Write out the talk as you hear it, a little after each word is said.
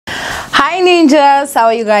Hi ninjas, how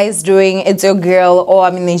are you guys doing? It's your girl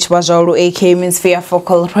Owamie, aka Miss Fear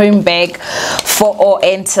Focal, going back for our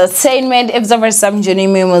entertainment. If the first time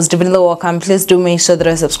joining me, most definitely welcome. Please do make sure that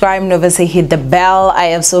you subscribe and obviously hit the bell.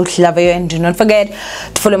 I absolutely love you, and do not forget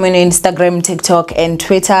to follow me on Instagram, TikTok, and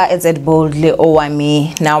Twitter. It's at boldly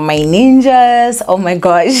Owamie. Now my ninjas, oh my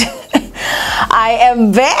gosh. I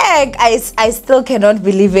am back. I still cannot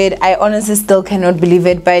believe it. I honestly still cannot believe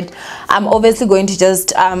it, but I'm obviously going to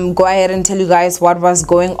just go ahead and tell you guys what was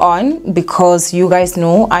going on, because you guys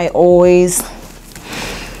know I always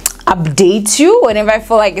update you whenever I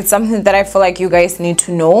feel like it's something that I feel like you guys need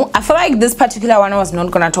to know. I feel like this particular one I was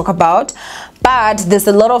not gonna talk about, but there's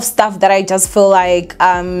a lot of stuff that I just feel like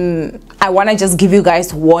I want to just give you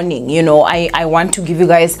guys warning. You know, I want to give you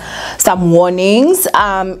guys some warnings,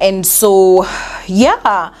 and so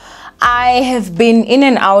yeah, I have been in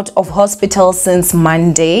and out of hospital since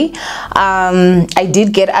Monday. I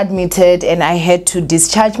did get admitted and I had to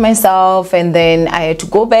discharge myself, and then I had to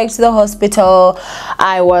go back to the hospital.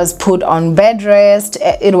 I was put on bed rest.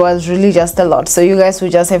 It was really just a lot, so you guys will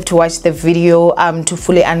just have to watch the video to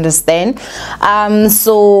fully understand.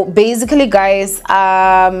 So basically guys,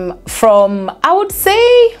 from I would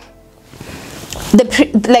say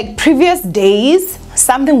the previous days,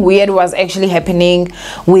 something weird was actually happening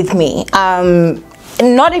with me.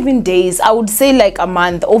 Not even days, I would say like a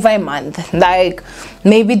month, over a month, like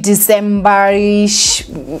maybe December-ish,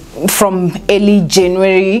 from early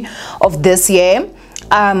January of this year.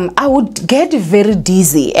 I would get very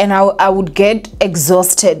dizzy and I would get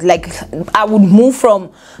exhausted. Like I would move from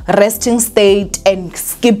resting state and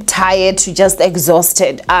skip tired to just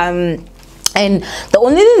exhausted. And the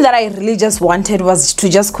only thing that I really just wanted was to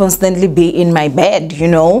just constantly be in my bed, you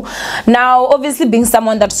know. Now obviously, being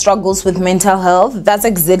someone that struggles with mental health, that's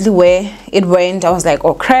exactly where it went. I was like,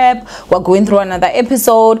 oh crap, we're going through another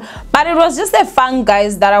episode. But it was just a fun,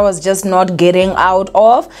 guys, that I was just not getting out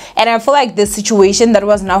of. And I feel like the situation that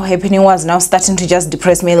was now happening was now starting to just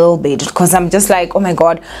depress me a little bit, because I'm just like, oh my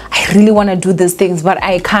god, I really want to do these things, but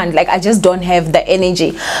I can't. Like I just don't have the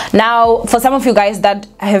energy. Now for some of you guys that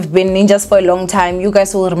have been ninjas for a long time, you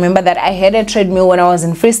guys will remember that I had a treadmill when I was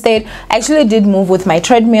in Free State. I actually did move with my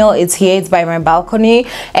treadmill. It's here, it's by my balcony,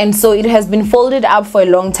 and so it has been folded up for a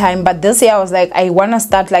long time. But this year I was like, I want to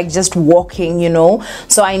start like just walking, you know,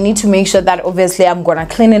 so I need to make sure that obviously I'm gonna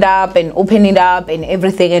clean it up and open it up and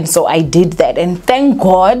everything. And so I did that, and thank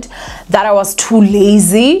God that I was too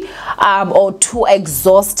lazy or too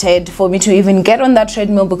exhausted for me to even get on that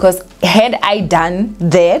treadmill, because had I done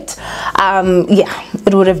that, yeah,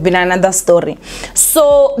 it would have been another story.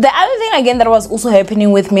 So the other thing again that was also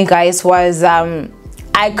happening with me, guys, was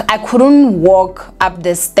I couldn't walk up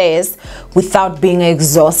the stairs without being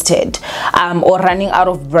exhausted or running out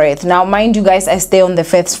of breath. Now mind you guys, I stay on the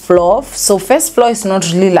first floor, so first floor is not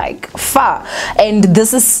really like far, and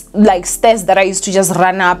this is like stairs that I used to just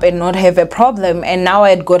run up and not have a problem. And now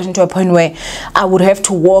I had gotten to a point where I would have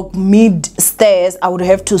to walk mid stairs, I would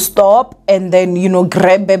have to stop and then, you know,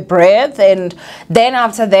 grab a breath, and then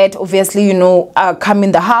after that obviously, you know, come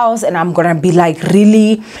in the house and I'm gonna be like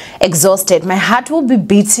really exhausted. My heart will be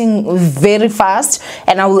beating very fast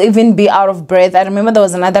and I will even be out of breath. I remember there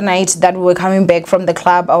was another night that we were coming back from the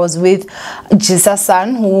club. I was with Jesus'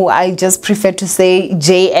 son, who I just prefer to say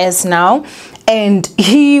JS now, and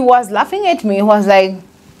he was laughing at me. He was like,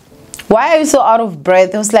 why are you so out of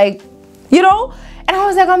breath? I was like, you know, and I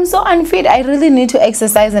was like, I'm so unfit, I really need to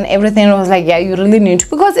exercise and everything. And I was like, yeah, you really need to,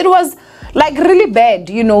 because it was like really bad,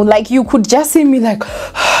 you know, like you could just see me like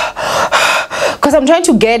because I'm trying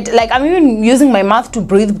to get, like, I'm even using my mouth to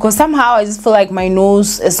breathe, because somehow I just feel like my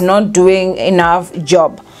nose is not doing enough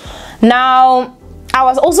job. Now I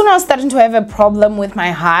was also now starting to have a problem with my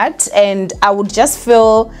heart, and I would just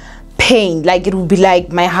feel pain, like it would be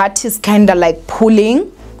like my heart is kind of like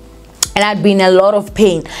pulling, and I'd be in a lot of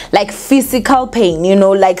pain, like physical pain, you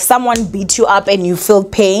know, like someone beat you up and you feel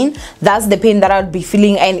pain. That's the pain that I'd be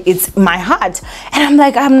feeling, and it's my heart. And I'm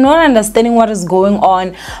like, I'm not understanding what is going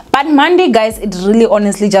on. But Monday, guys, it really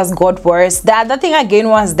honestly just got worse. The other thing again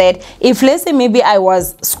was that if, let's say, maybe I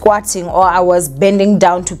was squatting or I was bending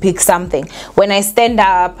down to pick something, when I stand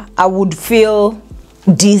up I would feel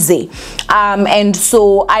dizzy. And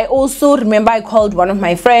so I also remember I called one of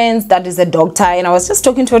my friends that is a doctor, and I was just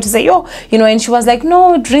talking to her to say, yo, you know, and she was like,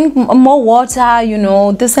 no, drink more water, you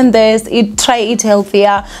know, this and this, try eat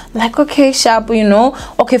healthier. I'm like, okay, sharp, you know,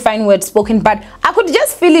 okay, fine, word spoken. But I could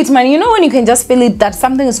just feel it, man, you know, when you can just feel it that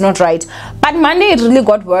something is not right. But Monday it really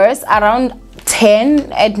got worse. Around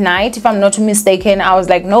 10 at night, if I'm not mistaken. I was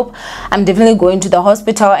like, nope, I'm definitely going to the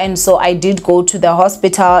hospital. And so I did go to the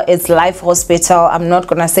hospital. It's Life Hospital. I'm not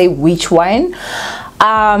gonna say which one.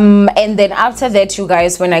 And then after that, you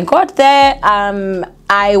guys, when I got there,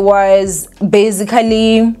 I was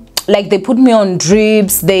basically like, they put me on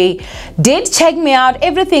drips, they did check me out,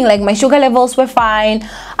 everything, like my sugar levels were fine,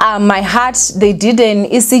 my heart, they did an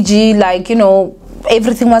ECG, like, you know,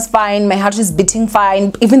 everything was fine, my heart is beating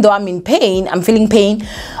fine, even though I'm in pain, I'm feeling pain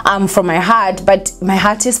from my heart, but my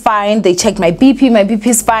heart is fine. They checked my BP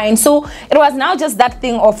is fine. So it was now just that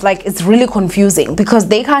thing of like, it's really confusing because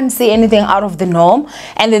they can't see anything out of the norm.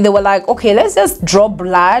 And then they were like, okay, let's just draw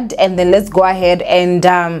blood and then let's go ahead and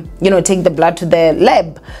you know, take the blood to the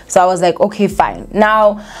lab. So I was like, okay, fine.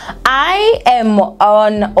 Now I am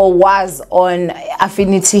on, or was on,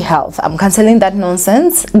 Affinity Health. I'm canceling that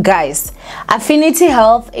nonsense, guys. Affinity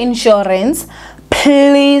Health Insurance,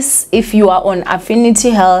 please, if you are on Affinity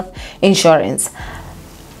Health Insurance,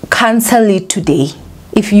 cancel it today.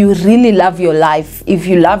 If you really love your life, if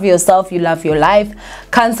you love yourself, you love your life,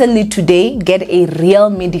 cancel it today. Get a real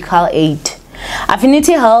medical aid.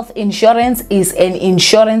 Affinity Health Insurance is an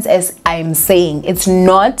insurance, as I'm saying. It's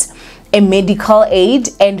not a medical aid,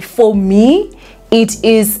 and for me, it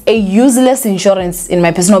is a useless insurance, in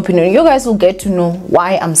my personal opinion. You guys will get to know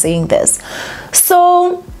why I'm saying this.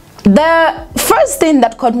 So the first thing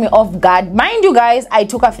that caught me off guard, mind you guys, I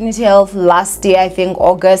took Affinity Health last year, I think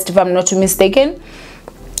August, if I'm not too mistaken.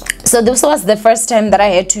 So this was the first time that I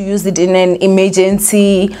had to use it in an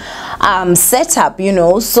emergency setup, you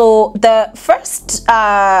know. So the first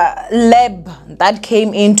lab that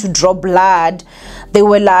came in to draw blood, they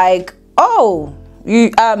were like, oh,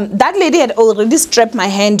 that lady had already strapped my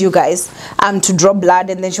hand, you guys, to draw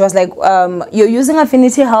blood, and then she was like, you're using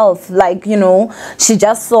Affinity Health, like, you know, she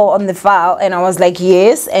just saw on the file. And I was like,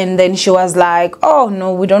 yes. And then she was like, oh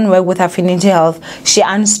no, we don't work with Affinity Health. She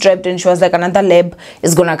unstrapped and she was like, another lab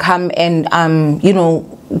is gonna come and you know,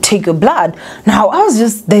 take your blood. Now I was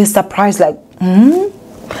just there surprised, like,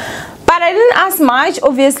 But I didn't ask much.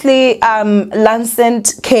 Obviously,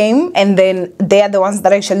 Lancet came, and then they are the ones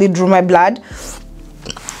that actually drew my blood.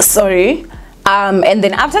 Sorry. And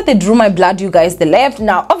then after they drew my blood, you guys, they left.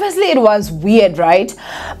 Now obviously it was weird, right?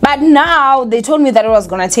 But now they told me that it was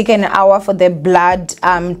gonna take an hour for the blood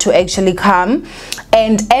to actually come.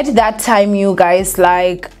 And at that time, you guys,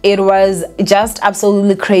 like, it was just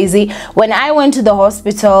absolutely crazy. When I went to the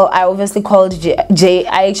hospital, I obviously called Jay.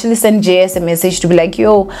 I actually sent JS a message to be like,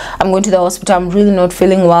 yo, I'm going to the hospital, I'm really not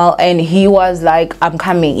feeling well. And he was like, I'm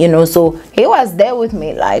coming, you know. So he was there with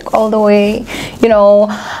me, like, all the way, you know.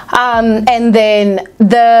 And then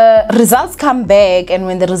the results come back, and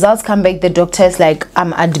when the results come back, the doctor is like,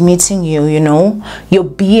 I'm admitting you, you know, your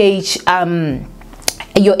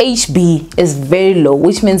your HB is very low,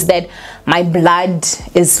 which means that my blood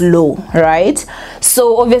is low, right?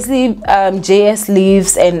 So obviously JS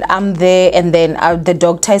leaves and I'm there, and then the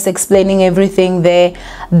doctor is explaining everything there.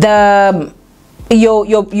 Your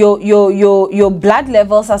blood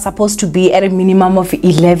levels are supposed to be at a minimum of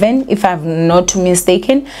 11, if I'm not too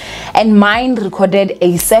mistaken, and mine recorded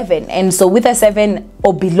a 7. And so with a 7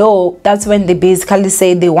 or below, that's when they basically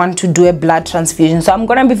say they want to do a blood transfusion. So I'm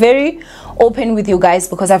gonna be very open with you guys,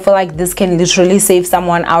 because I feel like this can literally save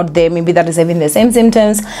someone out there, maybe that is having the same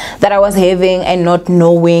symptoms that I was having and not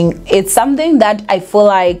knowing. It's something that I feel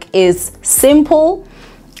like is simple,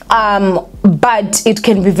 but it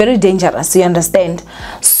can be very dangerous, you understand?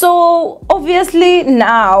 So obviously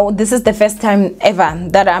now this is the first time ever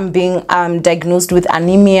that I'm being diagnosed with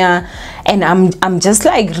anemia, and I'm just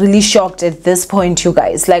like really shocked at this point, you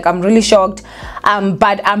guys. Like, I'm really shocked,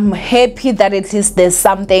 but I'm happy that at least there's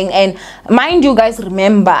something. And mind you guys,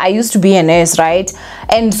 remember, I used to be a nurse, right?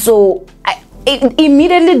 And so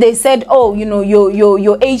immediately they said, oh, you know,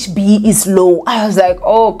 your HB is low. I was like,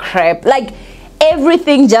 oh crap, like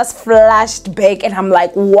everything just flashed back, and I'm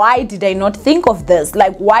like, why did I not think of this?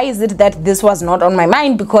 Like, why is it that this was not on my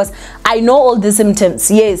mind? Because I know all the symptoms.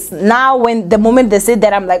 Yes, now when the moment they said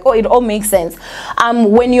that, I'm like, oh, it all makes sense.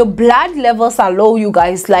 When your blood levels are low, you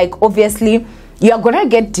guys, like, obviously you're gonna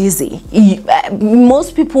get dizzy.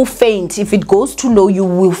 Most people faint. If it goes too low, you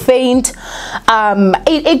will faint.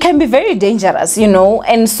 It can be very dangerous, you know.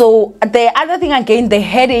 And so the other thing, again, the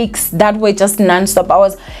headaches that were just non-stop. I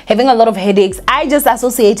was having a lot of headaches. I just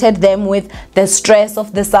associated them with the stress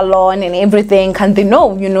of the salon and everything. And they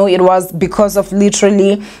know, you know, it was because of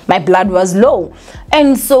literally my blood was low.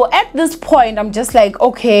 And so at this point, I'm just like,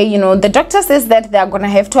 okay, you know, the doctor says that they're gonna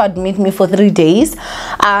have to admit me for 3 days,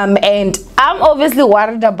 and I'm obviously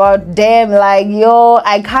worried about them, like, yo,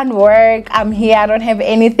 I can't work, I'm here, I don't have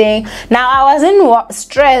anything. Now I wasn't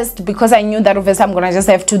stressed because I knew that obviously I'm gonna just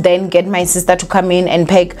have to then get my sister to come in and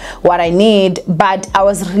pack what I need, but I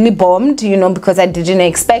was really bummed, you know, because I didn't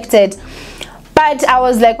expect it. But I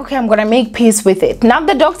was like, okay, I'm gonna make peace with it. Now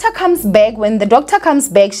the doctor comes back. When the doctor comes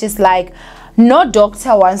back, she's like, no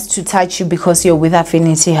doctor wants to touch you because you're with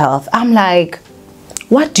Affinity Health. I'm like,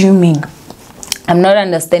 what do you mean? I'm not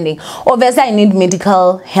understanding. Obviously I need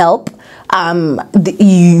medical help.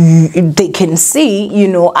 They can see, you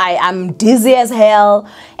know, I am dizzy as hell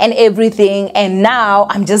and everything, and now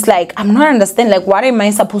I'm just like, I'm not understanding, like, what am I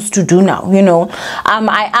supposed to do now, you know?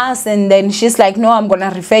 I asked, and then she's like, no, I'm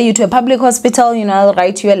gonna refer you to a public hospital, you know, I'll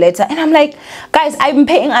write you a letter. And I'm like, guys, I'm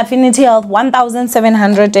paying Affinity Health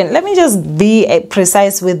 1,700, and let me just be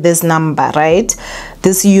precise with this number, right?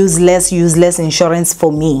 This useless insurance,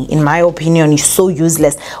 for me, in my opinion, is so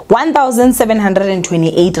useless.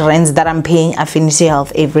 1,728 rands that I'm paying Affinity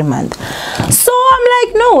Health every month. So I'm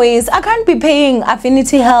like, no ways, I can't be paying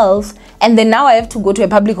Affinity Health and then now I have to go to a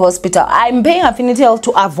public hospital. I'm paying Affinity Health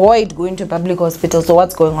to avoid going to a public hospital. So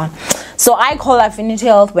what's going on? So I call Affinity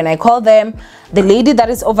Health. When I call them, the lady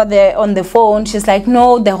that is over there on the phone, she's like,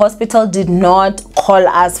 no, the hospital did not call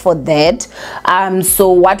us for that.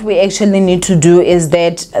 So what we actually need to do is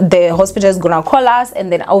that the hospital is gonna call us,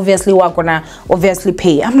 and then obviously we're gonna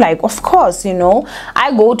pay. I'm like, of course, you know.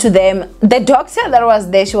 I go to them. The doctor that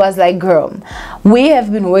was there, she was like, girl, we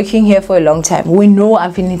have been working here for a long time. We know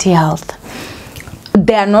Affinity Health.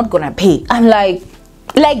 They are not gonna pay. I'm like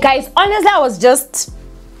guys, honestly,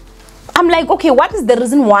 I'm like, okay, what is the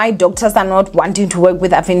reason why doctors are not wanting to work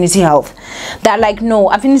with Affinity Health? They're like,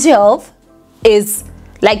 no, Affinity Health is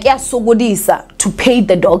like, yeah, so good to pay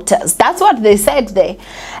the doctors. That's what they said there.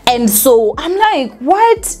 And so I'm like,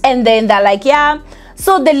 what? And then they're like, yeah.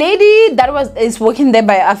 So the lady that is working there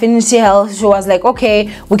by Affinity Health, she was like,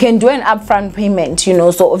 okay, we can do an upfront payment, you know.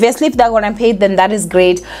 So obviously if they're gonna pay, then that is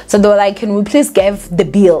great. So they were like, can we please give the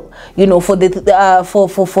bill, you know, for the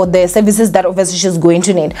for the services that obviously she's going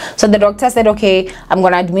to need. So the doctor said, okay, I'm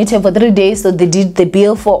gonna admit her for 3 days. So they did the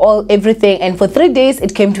bill for everything, and for 3 days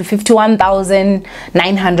it came to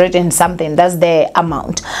 51,900 and something. That's the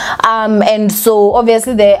amount. And so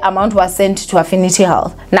obviously the amount was sent to Affinity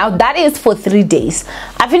Health. Now that is for 3 days.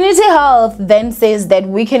 Affinity Health then says that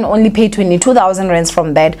we can only pay 22,000 rands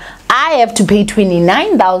from that. I have to pay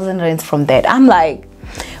 29,000 rands from that. I'm like,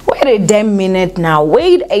 wait a damn minute now.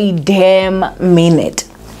 Wait a damn minute.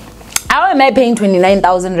 How am I paying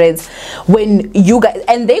 29,000 rands when you guys,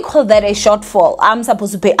 and they call that a shortfall? I'm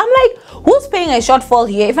supposed to pay. I'm like, who's paying a shortfall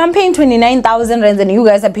here? If I'm paying 29,000 rands and you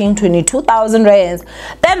guys are paying 22,000 rands,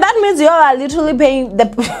 then that means you all are literally paying the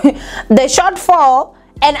the shortfall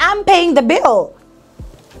and I'm paying the bill.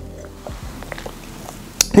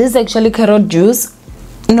 This is actually carrot juice,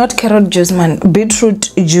 not carrot juice, man,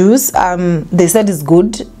 beetroot juice. They said it's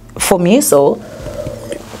good for me, so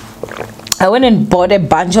I went and bought a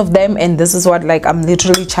bunch of them, and this is what, like, I'm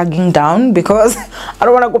literally chugging down because I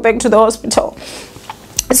don't want to go back to the hospital.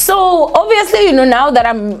 So obviously, you know, now that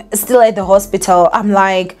I'm still at the hospital, I'm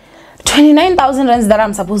like, 29,000 rands that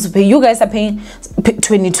I'm supposed to pay, you guys are paying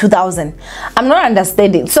 22,000. I'm not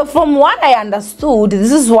understanding. So from what I understood,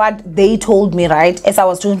 this is what they told me, right, as I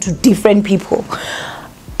was talking to different people.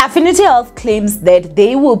 Affinity Health claims that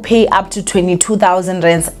they will pay up to 22,000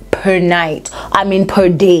 rands per night, I mean per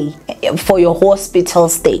day, for your hospital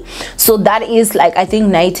stay. So that is like, I think,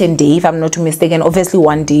 night and day, if I'm not mistaken. Obviously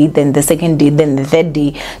one day, then the second day, then the third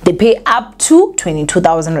day, they pay up to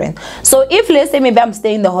 22,000 rand. So if, let's say, maybe I'm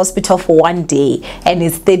staying in the hospital for 1 day and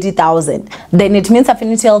it's 30,000, then it means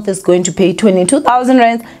Affinity Health is going to pay 22,000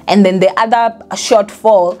 rand, and then the other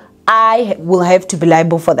shortfall, I will have to be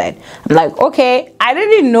liable for that. I'm like, okay, I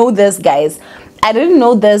didn't know this, guys. I didn't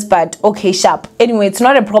know this, but okay, sharp. Anyway, it's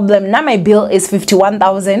not a problem. Now my bill is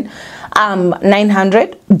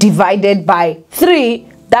 51,900 divided by 3.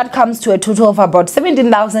 That comes to a total of about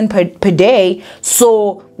 17,000 per day.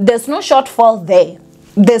 So there's no shortfall there.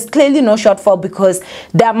 There's clearly no shortfall because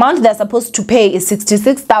the amount they're supposed to pay is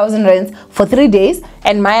 66,000 rands for 3 days,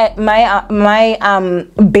 and my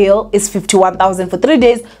bill is 51,000 for 3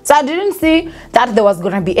 days. So I didn't see that there was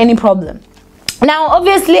gonna be any problem. Now,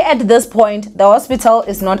 obviously, at this point, the hospital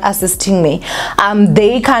is not assisting me.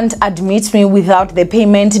 They can't admit me without the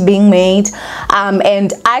payment being made,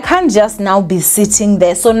 and I can't just now be sitting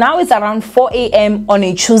there. So now it's around 4 a.m. on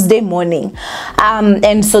a Tuesday morning,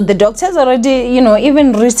 and so the doctor's already, you know,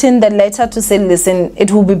 even written the letter to say, listen, it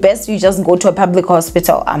will be best you just go to a public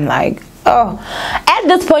hospital. I'm like, oh, at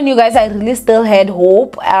this point, you guys, I really still had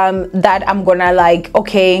hope that I'm gonna, like,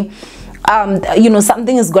 okay, you know,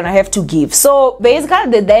 something is gonna have to give. So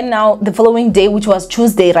basically then now the following day, which was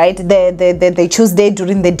Tuesday, right, the Tuesday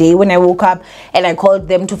during the day, when I woke up and I called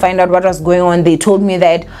them to find out what was going on, they told me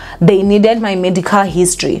that they needed my medical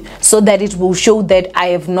history so that it will show that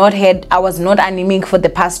I was not anemic for the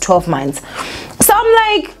past 12 months. So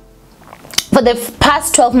I'm like, for the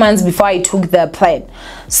past 12 months before I took the plan.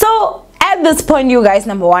 So at this point, you guys,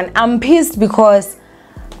 number one, I'm pissed because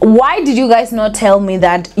why did you guys not tell me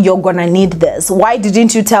that you're gonna need this? Why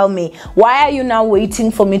didn't you tell me? Why are you now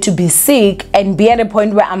waiting for me to be sick and be at a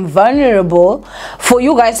point where I'm vulnerable for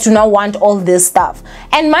you guys to now want all this stuff?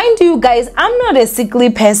 And mind you guys, I'm not a sickly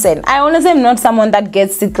person. I honestly am not someone that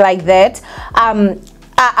gets sick like that.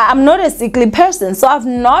 I'm not a sickly person, so I've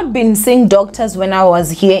not been seeing doctors when I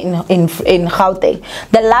was here in Gauteng.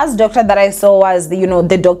 The last doctor that I saw was you know,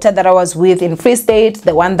 the doctor that I was with in Free State,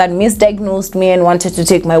 the one that misdiagnosed me and wanted to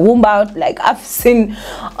take my womb out. Like, I've seen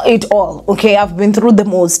it all, okay? I've been through the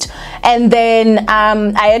most. And then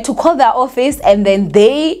I had to call their office, and then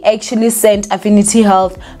they actually sent Affinity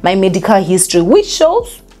Health my medical history, which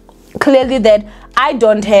shows clearly that I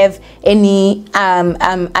don't have any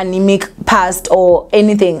anemic past or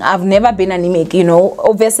anything. I've never been anemic, you know.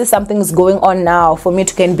 Obviously something is going on now for me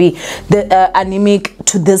to can be anemic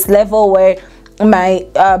to this level where my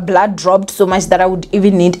blood dropped so much that I would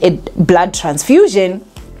even need a blood transfusion.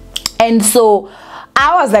 And so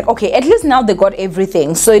I was like, okay, at least now they got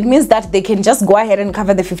everything, so it means that they can just go ahead and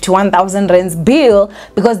cover the 51,000 rands bill,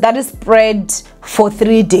 because that is spread for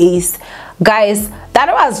 3 days. Guys,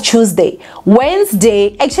 that was Tuesday.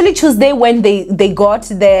 Wednesday, actually Tuesday, when they got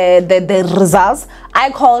the results, I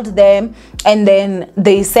called them and then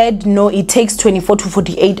they said no, it takes 24 to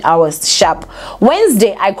 48 hours sharp.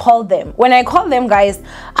 Wednesday I called them. When I called them, guys,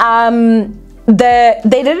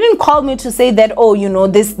 they didn't call me to say that, oh, you know,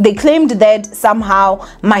 they claimed that somehow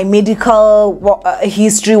my medical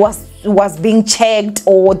history was being checked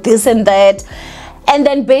or this and that. And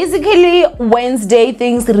then basically Wednesday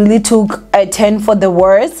things really took a turn for the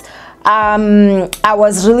worse. I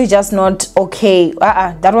was really just not okay.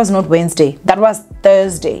 That was not Wednesday, that was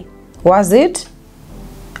Thursday. Was it?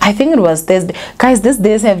 I think it was Thursday. Guys, these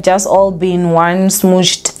days have just all been one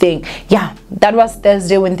smooshed thing. Yeah, that was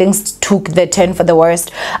Thursday when things took the turn for the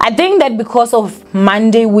worst. I think that because of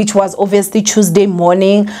Monday, which was obviously Tuesday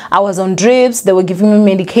morning, I was on drips, they were giving me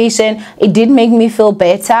medication. It did make me feel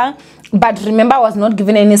better. But remember, I was not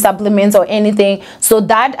given any supplements or anything. So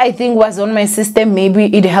that, I think, was on my system. Maybe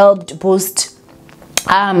it helped boost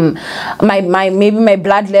maybe my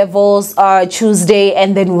blood levels Tuesday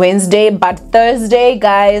and then Wednesday. But Thursday,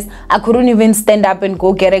 guys, I couldn't even stand up and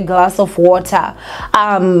go get a glass of water,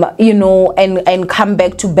 you know, and come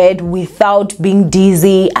back to bed without being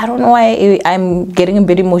dizzy. I don't know why I'm getting a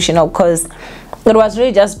bit emotional, because it was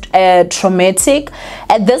really just traumatic.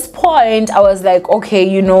 At this point, I was like, okay,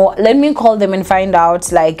 you know, let me call them and find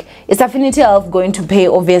out, like, is Affinity Health going to pay,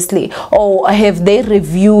 obviously, or have they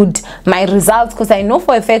reviewed my results? Because I know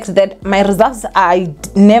for a fact that my results, I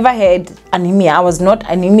never had anemia. I was not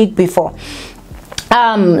anemic before.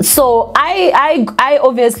 So I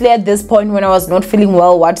obviously at this point, when I was not feeling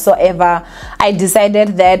well whatsoever, I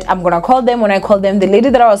decided that I'm gonna call them. When I called them, the lady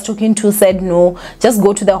that I was talking to said no, just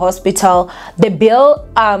go to the hospital. The bill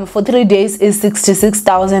for 3 days is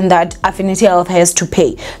 66,000 that Affinity Health has to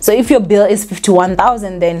pay. So if your bill is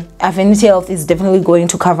 51,000, then Affinity Health is definitely going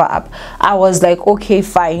to cover up. I was like, okay,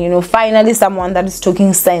 fine, you know, finally someone that is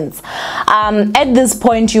talking sense. At this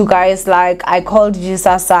point, you guys, like, I called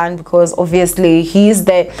Jesus' son, because obviously he's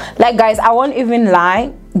there. Like, guys, I won't even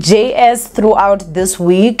lie, JS throughout this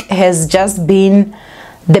week has just been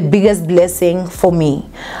the biggest blessing for me.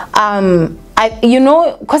 You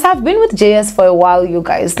know, because I've been with JS for a while, you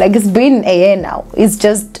guys, like, it's been a year now. It's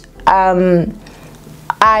just I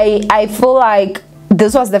feel like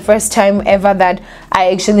this was the first time ever that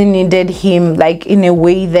I actually needed him, like, in a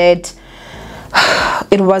way that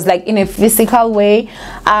it was like in a physical way.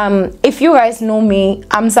 If you guys know me,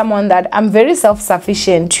 I'm someone that I'm very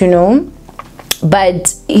self-sufficient, you know,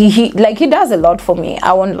 but he does a lot for me,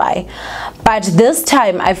 I won't lie. But this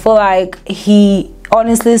time I feel like he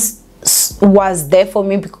honestly was there for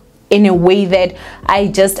me in a way that I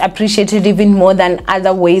just appreciated even more than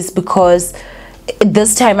other ways, because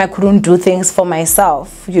this time I couldn't do things for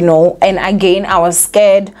myself, you know. And again, I was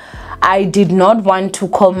scared. I did not want to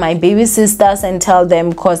call my baby sisters and tell them,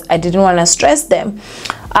 because I didn't want to stress them.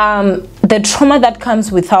 The trauma that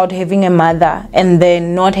comes without having a mother and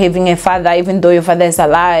then not having a father, even though your father is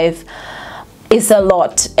alive, is a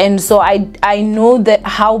lot. And so I know that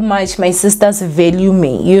how much my sisters value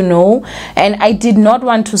me, you know, and I did not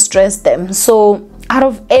want to stress them. So out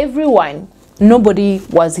of everyone, nobody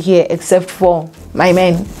was here except for my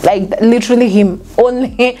man, like literally him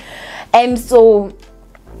only. And so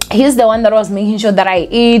he's the one that was making sure that I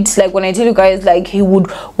eat. Like when I tell you guys, like he would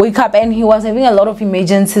wake up and he was having a lot of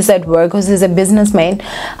emergencies at work because he's a businessman.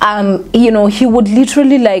 You know, he would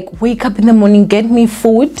literally like wake up in the morning, get me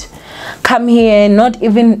food, come here, not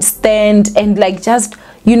even stand, and like just,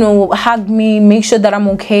 you know, hug me, make sure that I'm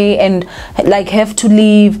okay, and like have to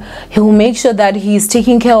leave. He'll make sure that he's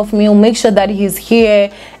taking care of me. He'll make sure that he's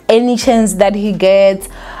here any chance that he gets.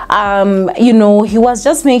 You know, he was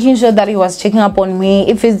just making sure that he was checking up on me.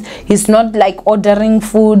 If he's not like ordering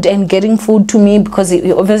food and getting food to me, because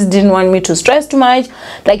he obviously didn't want me to stress too much,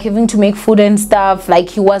 like having to make food and stuff. Like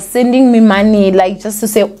he was sending me money, like just to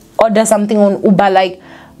say order something on Uber. Like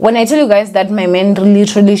when I tell you guys that my man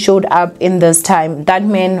literally showed up in this time, that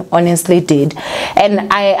man honestly did.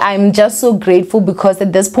 And I'm just so grateful, because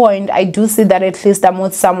at this point I do see that at least I'm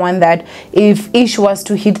with someone that if ish was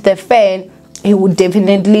to hit the fan, he would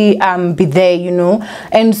definitely be there, you know.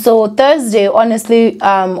 And so Thursday, honestly,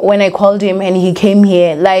 when I called him and he came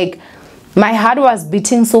here, like my heart was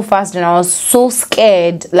beating so fast and I was so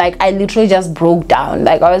scared. Like I literally just broke down.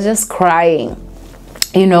 Like I was just crying,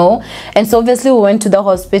 you know. And so obviously we went to the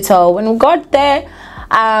hospital. When we got there,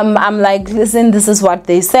 I'm like, listen, this is what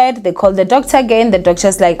they said. They called the doctor again. The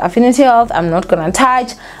doctor's like, Affinity Health, I'm not gonna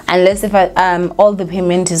touch unless if all the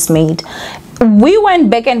payment is made. We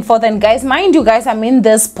went back and forth, and guys, mind you guys, I'm in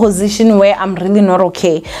this position where I'm really not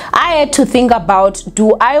okay. I had to think about,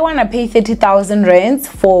 do I want to pay 30,000 rands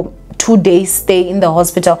for 2 days stay in the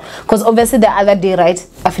hospital? Because obviously the other day, right,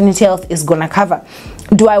 Affinity Health is gonna cover.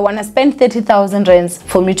 Do I want to spend 30,000 rands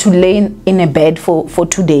for me to lay in a bed for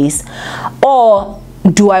 2 days, or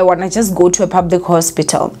do I want to just go to a public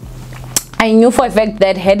hospital? I knew for a fact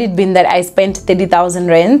that had it been that I spent 30,000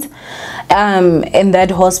 rands in that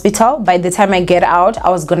hospital, by the time I get out, I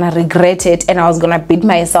was gonna regret it and I was gonna beat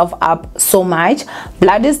myself up so much.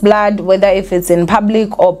 Blood is blood, whether if it's in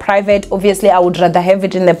public or private. Obviously I would rather have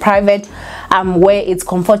it in the private, where it's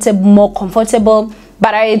comfortable, more comfortable.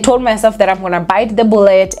 But I told myself that I'm gonna bite the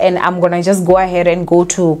bullet and I'm gonna just go ahead and go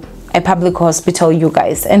to a public hospital, you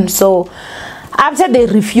guys. And so after they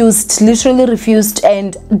refused, literally refused,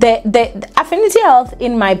 and the Affinity Health,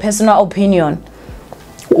 in my personal opinion,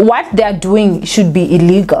 what they're doing should be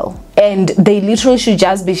illegal and they literally should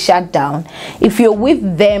just be shut down. If you're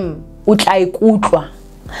with them,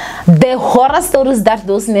 the horror stories that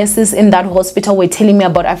those nurses in that hospital were telling me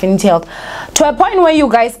about Affinity Health, to a point where, you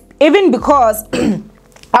guys, even because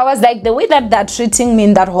I was like, the way that they're treating me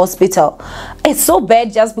in that hospital, it's so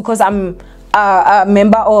bad, just because I'm a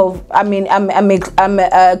member of, I'm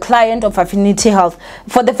a client of Affinity Health.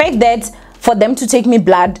 For the fact that for them to take me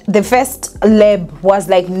blood, the first lab was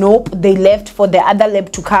like, nope, they left for the other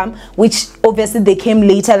lab to come, which obviously they came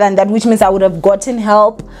later than that, which means I would have gotten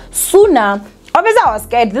help sooner. Obviously I was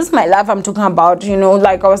scared. This is my life I'm talking about, you know.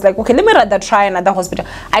 Like I was like, okay, let me rather try another hospital.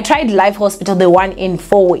 I tried Life Hospital, the one in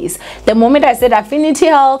 4 ways. The moment I said Affinity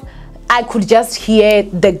Health, I could just hear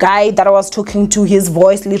the guy that I was talking to, his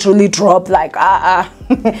voice literally drop, like I'm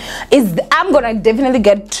gonna definitely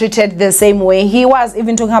get treated the same way. He was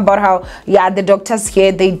even talking about how, yeah, the doctors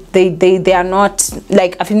here, they are not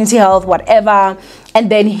like Affinity Health, whatever.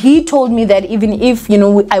 And then he told me that even if, you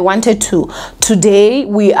know, I wanted to, today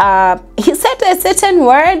we are, he said a certain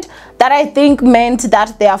word that I think meant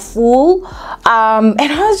that they are full, and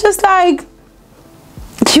I was just like,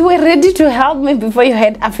 you were ready to help me before you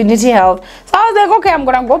had Affinity Health. So I was like, okay, I'm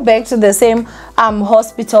gonna go back to the same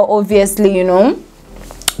hospital, obviously, you know.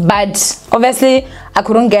 But obviously I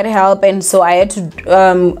couldn't get help, and so I had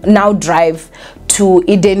to now drive to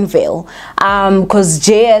Edenvale, because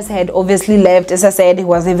JS had obviously left. As I said, he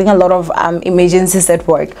was having a lot of emergencies at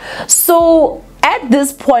work. So at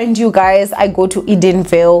this point, you guys, I go to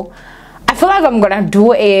Edenvale. I feel like I'm gonna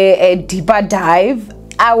do a deeper dive.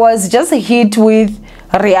 I was just hit with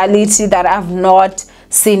reality that I've not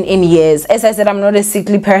seen in years. As I said, I'm not a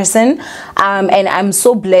sickly person, and I'm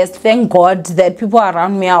so blessed, thank God, that people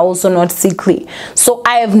around me are also not sickly. So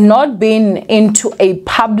I have not been into a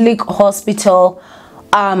public hospital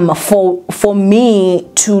for me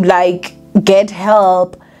to like get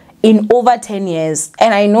help in over 10 years.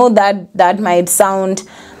 And I know that might sound,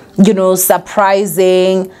 you know,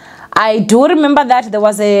 surprising. I do remember that there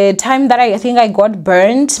was a time that I think I got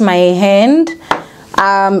burnt my hand,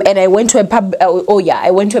 and I went to a I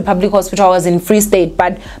went to a public hospital. I was in Free State,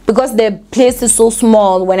 but because the place is so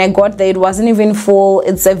small, when I got there it wasn't even full.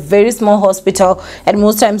 It's a very small hospital, and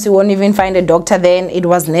most times you won't even find a doctor then. It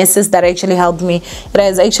was nurses that actually helped me. It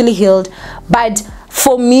has actually healed. But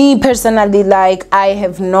for me personally, like I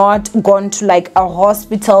have not gone to like a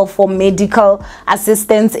hospital for medical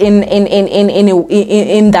assistance in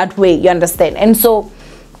that way, you understand. And so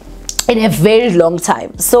in a very long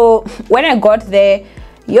time, so when I got there,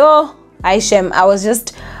 Aishem, I was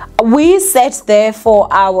just, we sat there for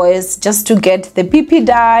hours just to get the PP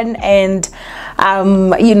done, and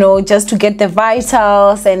you know, just to get the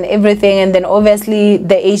vitals and everything. And then obviously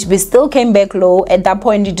the HB still came back low. At that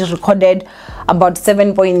point it recorded about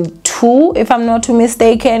 7.2 if I'm not too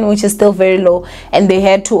mistaken, which is still very low, and they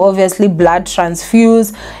had to obviously blood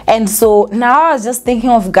transfuse. And so now I was just thinking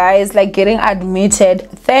of, guys, like getting admitted.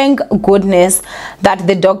 Thank goodness that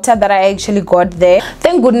the doctor that I actually got there,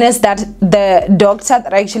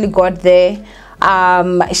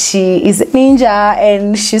 she is a ninja,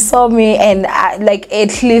 and she saw me, and like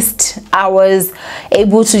at least I was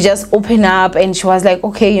able to just open up. And she was like,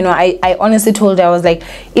 okay, you know, I honestly told her, I was like,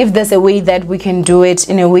 if there's a way that we can do it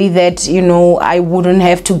in a way that, you know, I wouldn't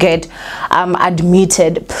have to get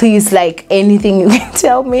admitted, please, like anything you can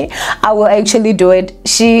tell me, I will actually do it.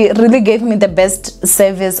 She really gave me the best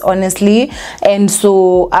service, honestly. And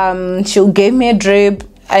so she gave me a drip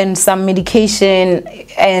and some medication,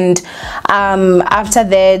 and after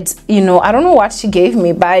that, you know, I don't know what she gave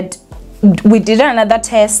me, but we did another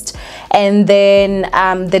test, and then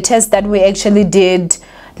the test that we actually did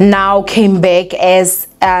now came back as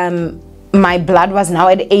my blood was now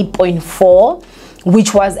at 8.4,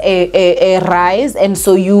 which was a rise. And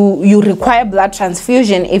so you require blood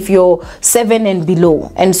transfusion if you're 7 and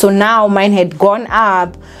below. And so now mine had gone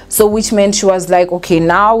up, so which meant she was like, okay,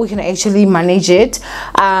 now we can actually manage it. She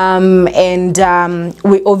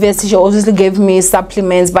obviously gave me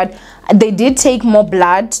supplements, but they did take more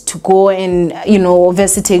blood to go and, you know,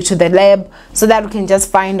 obviously take to the lab so that we can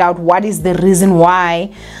just find out what is the reason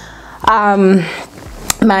why my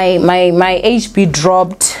HB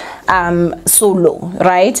dropped so low,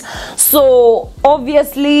 right? So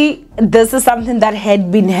obviously this is something that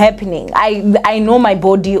had been happening. I know my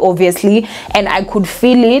body, obviously, and I could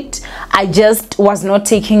feel it. I just was not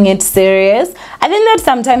taking it serious. I think that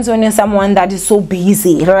sometimes when you're someone that is so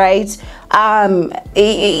busy, right,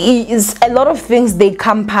 it's a lot of things, they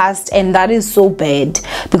come past, and that is so bad,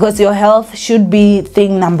 because your health should be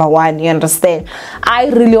thing number one, you understand. I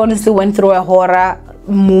really honestly went through a horror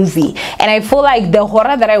movie, and I feel like the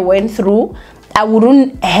horror that I went through, I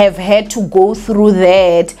wouldn't have had to go through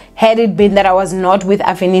that had it been that I was not with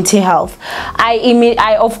Affinity Health.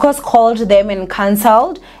 I of course called them and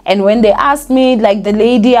cancelled, and when they asked me, like the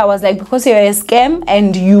lady, I was like, because you're a scam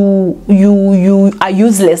and you are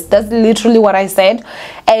useless. That's literally what I said.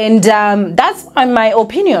 And that's my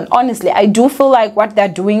opinion. Honestly, I do feel like what they're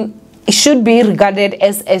doing should be regarded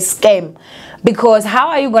as a scam, because how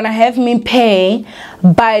are you gonna have me pay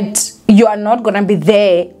but you are not gonna be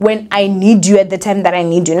there when I need you at the time that I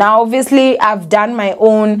need you? Now obviously I've done my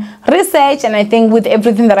own research, and I think with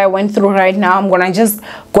everything that I went through right now, I'm gonna just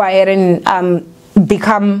go ahead and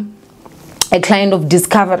become a client of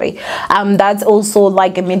Discovery. That's also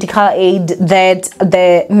like a medical aid that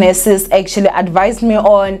the nurses actually advised me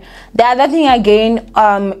on. The other thing again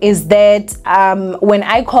is that when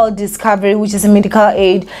I called Discovery, which is a medical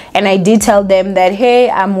aid, and I did tell them that, hey,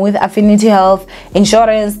 I'm with Affinity Health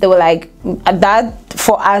Insurance, they were like, that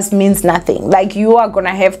for us means nothing. Like, you are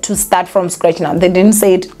gonna have to start from scratch now. They didn't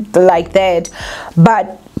say it like that,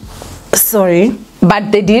 but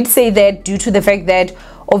they did say that due to the fact that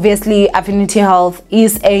obviously Affinity Health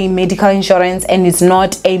is a medical insurance and it's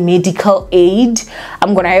not a medical aid,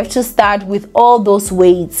 I'm gonna have to start with all those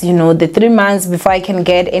weights, you know, the 3 months before I can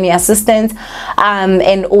get any assistance,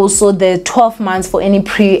 and also the 12 months for any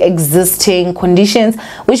pre-existing conditions,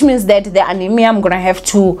 which means that the anemia, I'm gonna have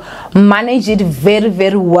to manage it very,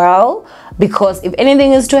 very well, because if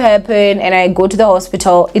anything is to happen and I go to the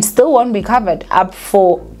hospital, it still won't be covered up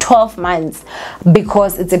for 12 months,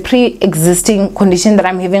 because it's a pre-existing condition that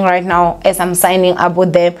I'm having right now as I'm signing up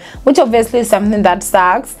with them, which obviously is something that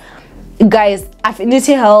sucks. Guys,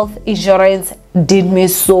 Affinity Health Insurance did me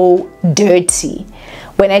so dirty.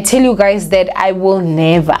 When I tell you guys that I will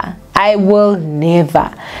never,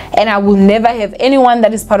 and I will never have anyone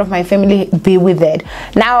that is part of my family be with it.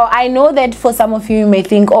 Now, I know that for some of you may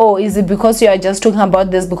think, oh, is it because you are just talking about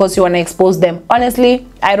this because you want to expose them? Honestly,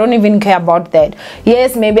 I don't even care about that.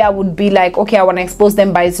 Yes, maybe I would be like, okay, I want to expose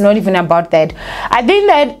them, but it's not even about that. I think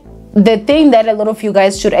that the thing that a lot of you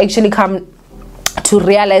guys should actually come to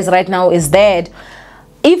realize right now is that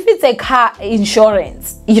if it's a car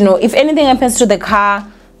insurance, you know, if anything happens to the car,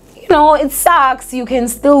 no, it sucks. You can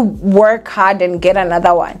still work hard and get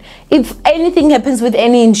another one. If anything happens with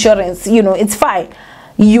any insurance, you know, it's fine.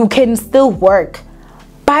 You can still work.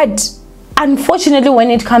 But unfortunately, when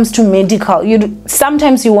it comes to medical,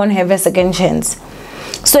 sometimes you won't have a second chance.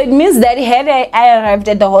 So it means that had I arrived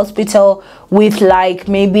at the hospital with like,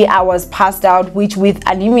 maybe I was passed out, which with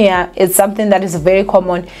anemia is something that is very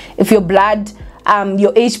common. If your blood,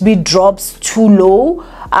 your HB drops too low,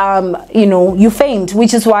 you know, you faint,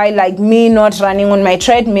 which is why like me not running on my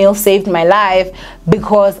treadmill saved my life,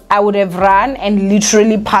 because I would have run and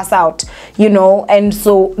literally pass out, you know. And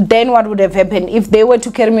so then what would have happened if they were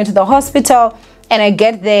to carry me to the hospital and I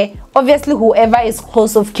get there? Obviously whoever is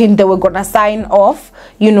close of kin, they were gonna sign off,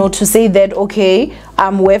 you know, to say that okay,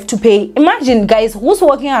 we have to pay. Imagine guys, who's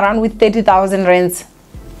walking around with 30,000 rands?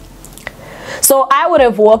 So I would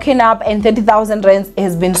have woken up and 30,000 rands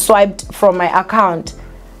has been swiped from my account,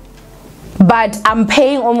 but I'm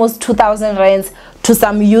paying almost 2,000 rands to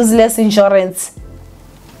some useless insurance.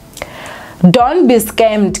 Don't be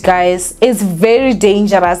scammed, guys. It's very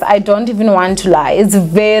dangerous. I don't even want to lie. It's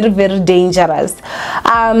very, very dangerous.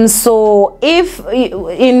 So if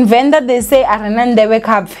in vendor they say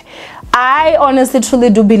I honestly truly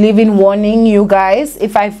do believe in warning you guys.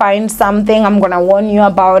 If I find something, I'm gonna warn you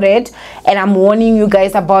about it, and I'm warning you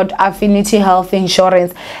guys about Affinity health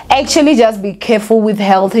insurance. Actually, just be careful with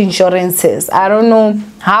health insurances. I don't know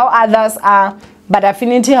how others are, but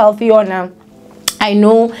Affinity health, I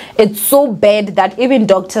know it's so bad that even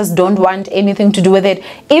doctors don't want anything to do with it.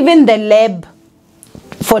 Even the lab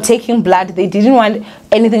for taking blood, they didn't want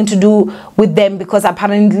anything to do with them, because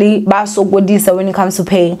apparently basogodisa when it comes to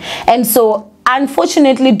paying. And so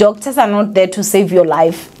unfortunately, doctors are not there to save your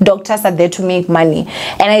life. Doctors are there to make money.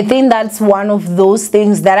 And I think that's one of those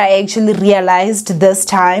things that I actually realized this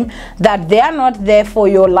time, that they are not there for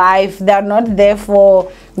your life. They are not there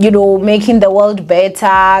for, you know, making the world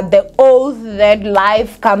better. The oath that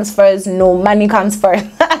life comes first, no, money comes first.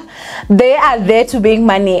 They are there to make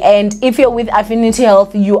money. And if you're with Affinity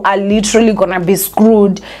Health, you are literally gonna be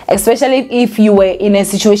screwed, especially if you were in a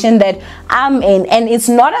situation that I'm in. And it's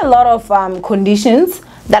not a lot of conditions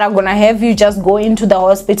that are gonna have you just go into the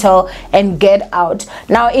hospital and get out.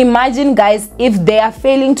 Now imagine guys, if they are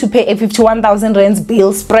failing to pay a 51,000 rands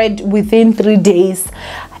bill spread within 3 days,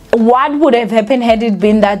 what would have happened had it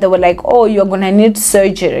been that they were like, oh, you're gonna need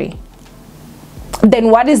surgery?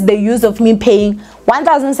 Then what is the use of me paying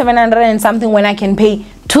 1,700 and something when I can pay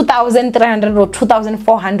 2,300 or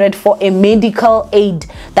 2,400 for a medical aid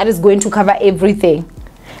that is going to cover everything?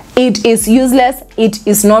 It is useless. It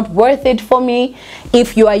is not worth it for me.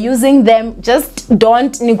 If you are using them, just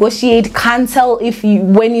don't negotiate, cancel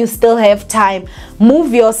when you still have time.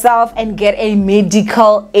 Move yourself and get a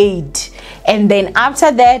medical aid, and then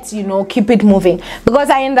after that, you know, keep it moving. Because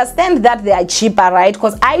I understand that they are cheaper, right?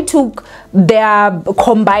 Because I took their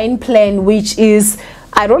combined plan, which is,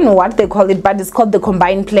 I don't know what they call it, but it's called the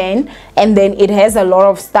combined plan, and then it has a lot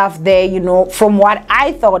of stuff there, you know. From what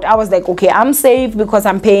I thought, I was like, okay, I'm safe because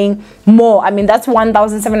I'm paying more. I mean, that's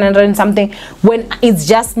 1,700 and something when it's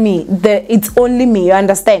just me. It's only me, you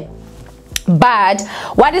understand? But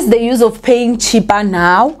what is the use of paying cheaper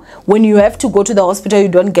now when you have to go to the hospital? You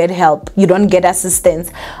don't get help, you don't get assistance.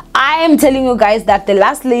 I am telling you guys that the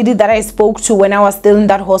last lady that I spoke to when I was still in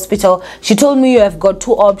that hospital, she told me you have got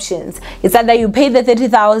two options. It's either you pay the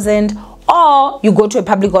 30,000 or you go to a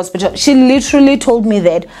public hospital. She literally told me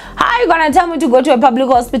that. How are you gonna tell me to go to a public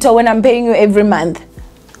hospital when I'm paying you every month?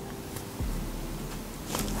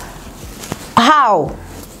 How?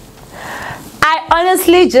 I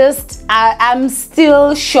honestly just, I'm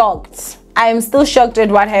still shocked. I'm still shocked at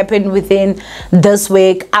what happened within this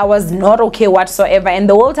week. I was not okay whatsoever. And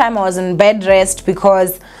the whole time I was in bed rest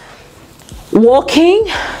because walking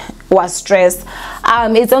was stress.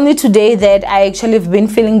 It's only today that I actually have been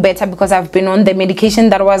feeling better, because I've been on the medication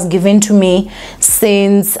that was given to me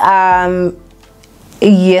since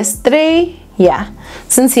yesterday. Yeah,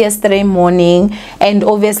 since yesterday morning, and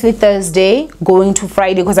obviously Thursday going to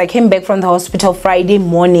Friday, because I came back from the hospital Friday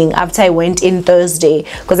morning after I went in Thursday,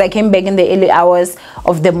 because I came back in the early hours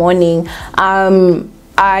of the morning.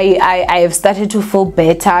 I have started to feel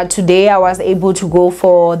better. Today I was able to go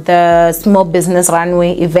for the small business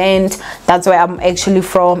runway event. That's where I'm actually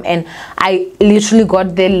from, and I literally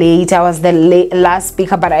got there late. I was the last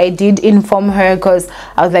speaker, but I did inform her, because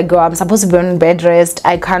I was like, girl, I'm supposed to be on bed rest.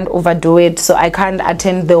 I can't overdo it, so I can't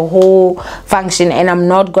attend the whole function, and I'm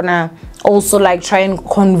not gonna also like try and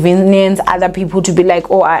convenience other people to be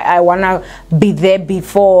like, oh, I wanna be there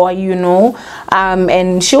before, you know.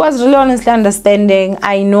 And she was really honestly understanding.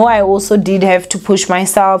 I know I also did have to push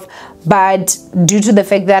myself, but due to the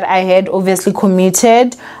fact that I had obviously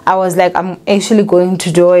committed, I was like, I'm actually going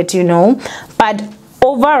to do it, you know. But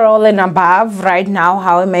overall and above, right now,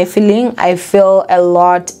 how am I feeling? I feel a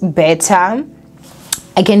lot better.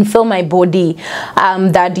 I can feel my body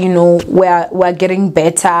that, you know, we're getting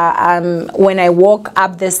better. When I walk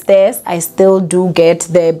up the stairs, I still do get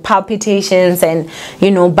the palpitations, and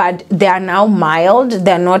you know, but they are now mild,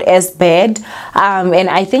 they're not as bad. And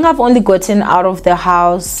I think I've only gotten out of the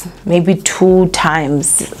house maybe 2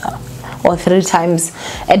 times or 3 times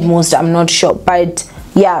at most, I'm not sure. But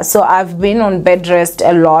yeah, so I've been on bed rest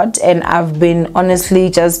a lot, and I've been honestly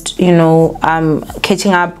just, you know,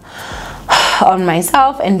 catching up on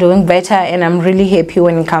myself and doing better, and I'm really happy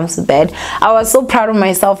when it comes to that. I was so proud of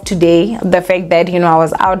myself today, the fact that, you know, I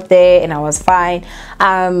was out there and I was fine.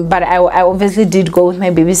 But I obviously did go with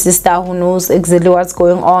my baby sister, who knows exactly what's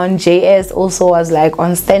going on. JS also was like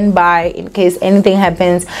on standby in case anything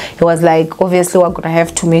happens. He was like, obviously we're gonna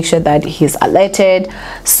have to make sure that he's alerted.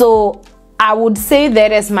 So I would say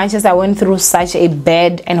that as much as I went through such a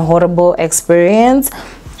bad and horrible experience,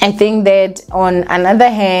 I think that on another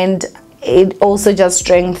hand, it also just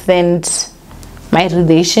strengthened my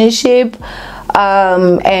relationship,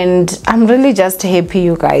 and I'm really just happy,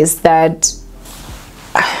 you guys, that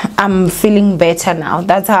I'm feeling better now.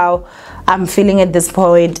 That's how I'm feeling at this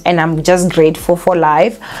point, and I'm just grateful for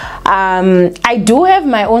life. I do have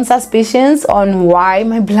my own suspicions on why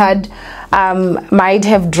my blood might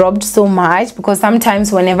have dropped so much, because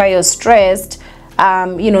sometimes whenever you're stressed,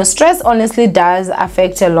 you know, stress honestly does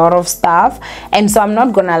affect a lot of stuff. And so I'm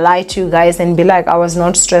not gonna lie to you guys and be like, I was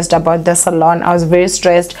not stressed about the salon. I was very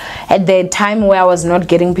stressed at the time where I was not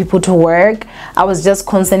getting people to work. I was just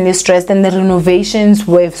constantly stressed, and the renovations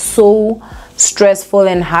were so stressful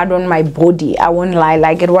and hard on my body. I won't lie,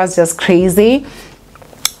 like it was just crazy.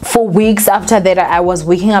 For weeks after that, I was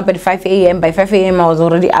waking up at 5 a.m. By 5 a.m. I was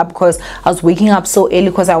already up, because I was waking up so early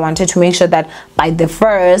because I wanted to make sure that by the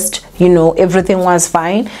 1st, you know, everything was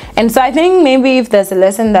fine. And so I think maybe if there's a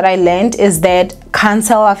lesson that I learned, is that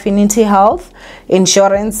cancel Affinity Health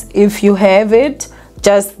insurance if you have it.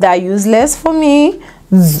 Just they're useless for me.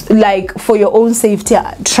 Like, for your own safety,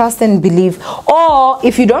 trust and believe. Or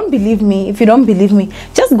if you don't believe me,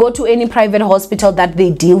 just go to any private hospital that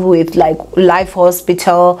they deal with, like Life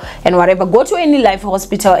Hospital and whatever. Go to any Life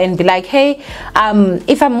Hospital and be like, hey,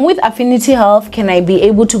 if I'm with Affinity Health, can I be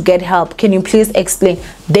able to get help? Can you please explain?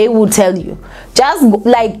 They will tell you. Just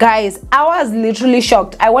like, guys, I was literally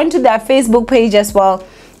shocked. I went to their Facebook page as well,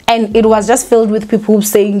 and it was just filled with people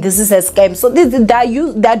saying this is a scam. So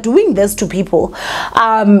they're doing this to people,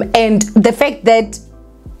 and the fact that,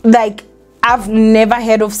 like, I've never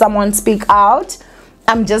heard of someone speak out,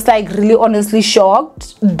 I'm just like really honestly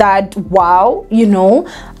shocked that, wow, you know.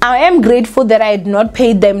 I am grateful that I had not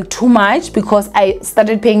paid them too much, because I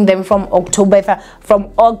started paying them from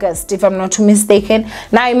August, if I'm not too mistaken.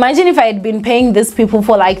 Now imagine if I had been paying these people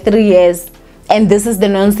for like 3 years, and this is the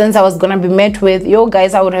nonsense I was gonna be met with. Yo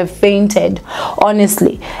guys, I would have fainted,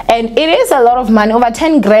 honestly. And it is a lot of money, over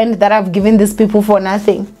 10 grand that I've given these people for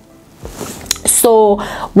nothing. So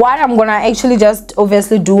what I'm gonna actually just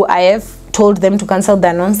obviously do, I have told them to cancel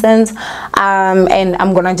their nonsense, and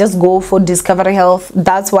I'm gonna just go for Discovery Health.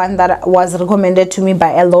 That's one that was recommended to me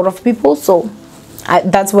by a lot of people, so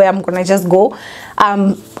that's where I'm gonna just go.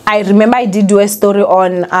 I remember I did do a story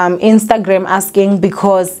on Instagram asking,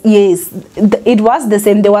 because yes, it was the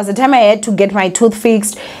same. There was a time I had to get my tooth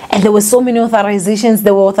fixed, and there were so many authorizations.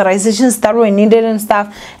 There were authorizations that were needed and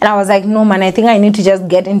stuff, and I was like, no man, I think I need to just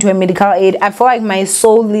get into a medical aid. I feel like my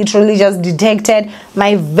soul literally just detected.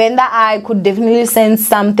 My vendor eye could definitely sense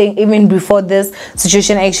something even before this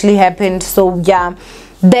situation actually happened. So yeah.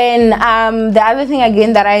 Then the other thing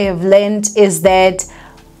again that I have learned is that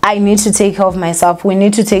I need to take care of myself. We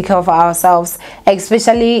need to take care of ourselves,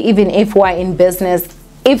 especially even if we're in business.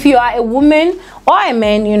 If you are a woman or a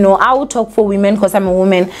man, you know, I will talk for women because I'm a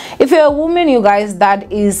woman. If you're a woman, you guys,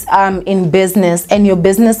 that is in business, and your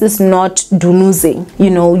business is not dunuzing, you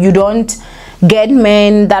know, you don't get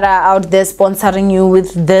men that are out there sponsoring you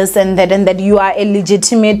with this and that, you are a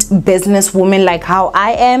legitimate businesswoman like how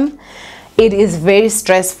I am. It is very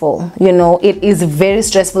stressful, you know. It is very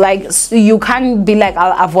stressful. Like, you can't be like,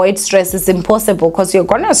 I'll avoid stress. It's impossible, because you're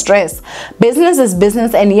gonna stress. Business is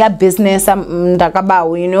business, and yeah, business,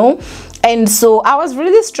 you know. And so I was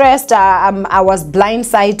really stressed. I was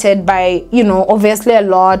blindsided by, you know, obviously a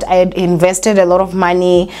lot. I had invested a lot of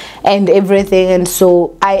money and everything, and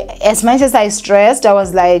so as much as I stressed, I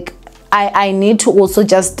was like, I need to also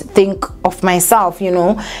just think of myself, you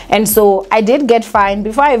know. And so I did get fine.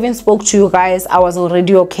 Before I even spoke to you guys, I was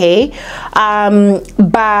already okay.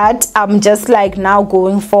 But I'm just like, now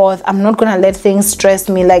going forth, I'm not gonna let things stress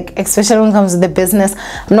me, like especially when it comes to the business.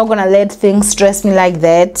 I'm not gonna let things stress me like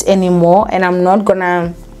that anymore, and I'm not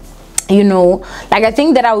gonna, you know, like, I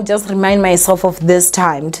think that I would just remind myself of this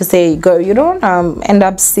time to say, girl, you don't end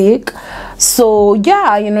up sick. So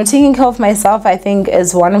yeah, you know, taking care of myself, I think,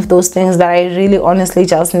 is one of those things that I really honestly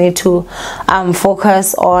just need to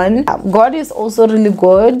focus on. God is also really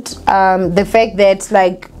good. The fact that,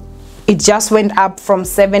 like, it just went up from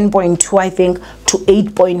 7.2, I think, to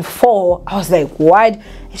 8.4. I was like, what?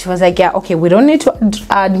 She was like, yeah, okay, we don't need to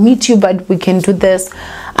admit you, but we can do this.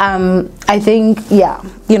 I think, yeah,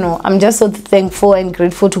 you know, I'm just so thankful and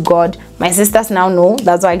grateful to God. My sisters now know,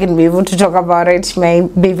 that's why I can be able to talk about it. My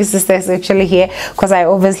baby sister is actually here because I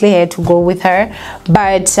obviously had to go with her.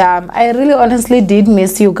 But I really honestly did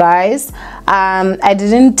miss you guys. I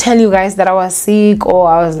didn't tell you guys that I was sick or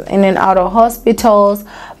I was in and out of hospitals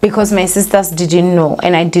because my sisters didn't know,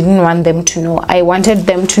 and I didn't want them to know. I wanted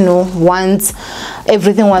them to know once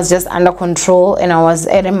everything was just under control and I was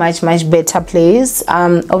at a much better place.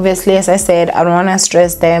 Obviously, as I said, I don't want to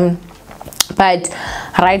stress them, but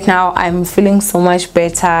right now I'm feeling so much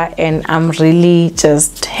better and I'm really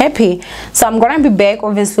just happy. So I'm gonna be back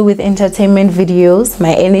obviously with entertainment videos.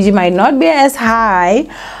 My energy might not be as high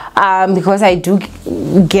because I do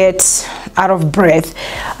get out of breath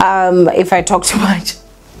if I talk too much.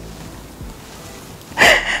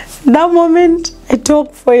 That moment I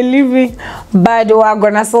talk for a living, but we're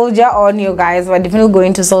gonna soldier on, you guys. We're definitely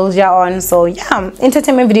going to soldier on. So yeah,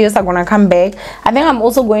 entertainment videos are gonna come back. I think I'm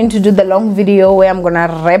also going to do the long video where I'm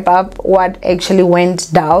gonna wrap up what actually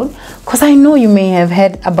went down, because I know you may have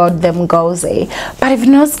heard about them girls, eh? But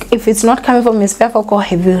if it's not coming from Miss Fefoko,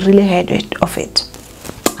 have you really heard of it?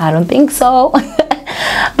 I don't think so.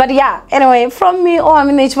 But yeah, anyway, from me,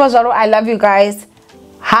 Owamie, I love you guys.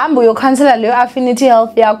 Hambo yo cancel your Affinity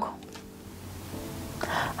Health yako.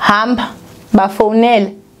 Hamb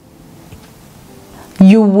bafonel.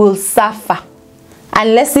 You will suffer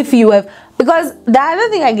unless if you have, because the other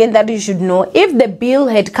thing again that you should know, if the bill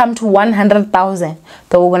had come to 100,000,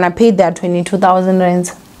 they were gonna pay their 22,000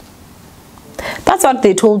 rands. That's what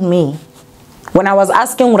they told me when I was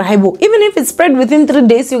asking Rahaibo. Even if it's spread within 3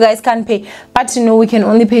 days, you guys can't pay, but you know, we can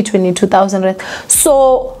only pay 22,000 rands.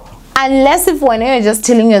 So unless if when you're just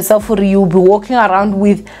telling yourself you'll be walking around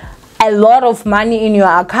with a lot of money in your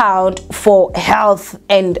account for health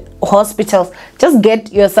and hospitals, just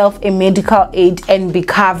get yourself a medical aid and be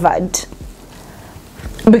covered.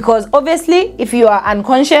 Because obviously if you are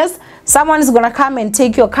unconscious, someone is going to come and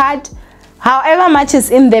take your card. However much is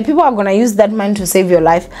in there, people are going to use that money to save your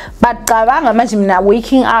life. But imagine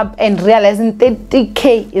waking up and realizing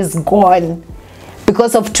 30k is gone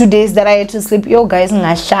because of 2 days that I had to sleep. Yo guys,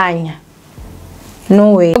 ngashanya.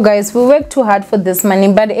 No way. So guys, we work too hard for this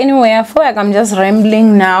money. But anyway, I feel like I'm just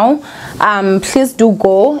rambling now. Please do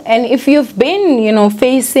go. And if you've been, you know,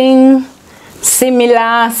 facing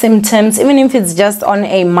similar symptoms, even if it's just on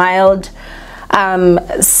a mild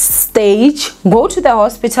stage, go to the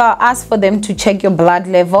hospital, ask for them to check your blood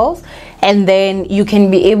levels, and then you can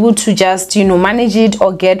be able to just, you know, manage it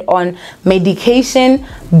or get on medication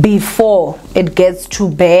before it gets too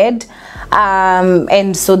bad.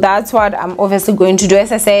 And so that's what I'm obviously going to do.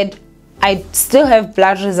 As I said, I still have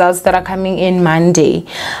blood results that are coming in Monday.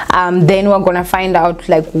 Then we're gonna find out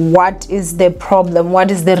like what is the problem,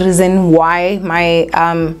 what is the reason why my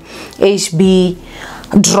HB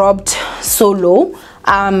dropped so low.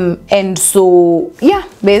 And so yeah,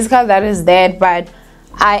 basically that is that. But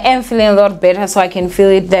I am feeling a lot better, so I can feel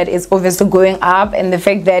it that it's obviously going up, and the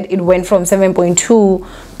fact that it went from 7.2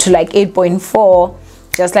 to like 8.4,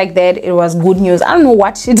 just like that, it was good news. I don't know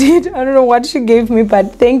what she did, I don't know what she gave me,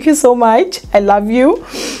 but thank you so much. I love you.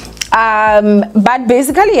 But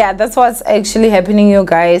basically, yeah, that's what's actually happening, you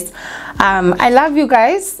guys. I love you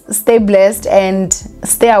guys. Stay blessed and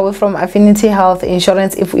stay away from Affinity Health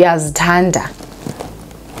Insurance if we are Tanda.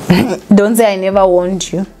 Don't say I never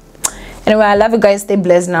warned you. Anyway, I love you guys. Stay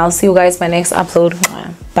blessed, and I'll see you guys my next upload.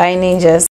 Bye, ninjas.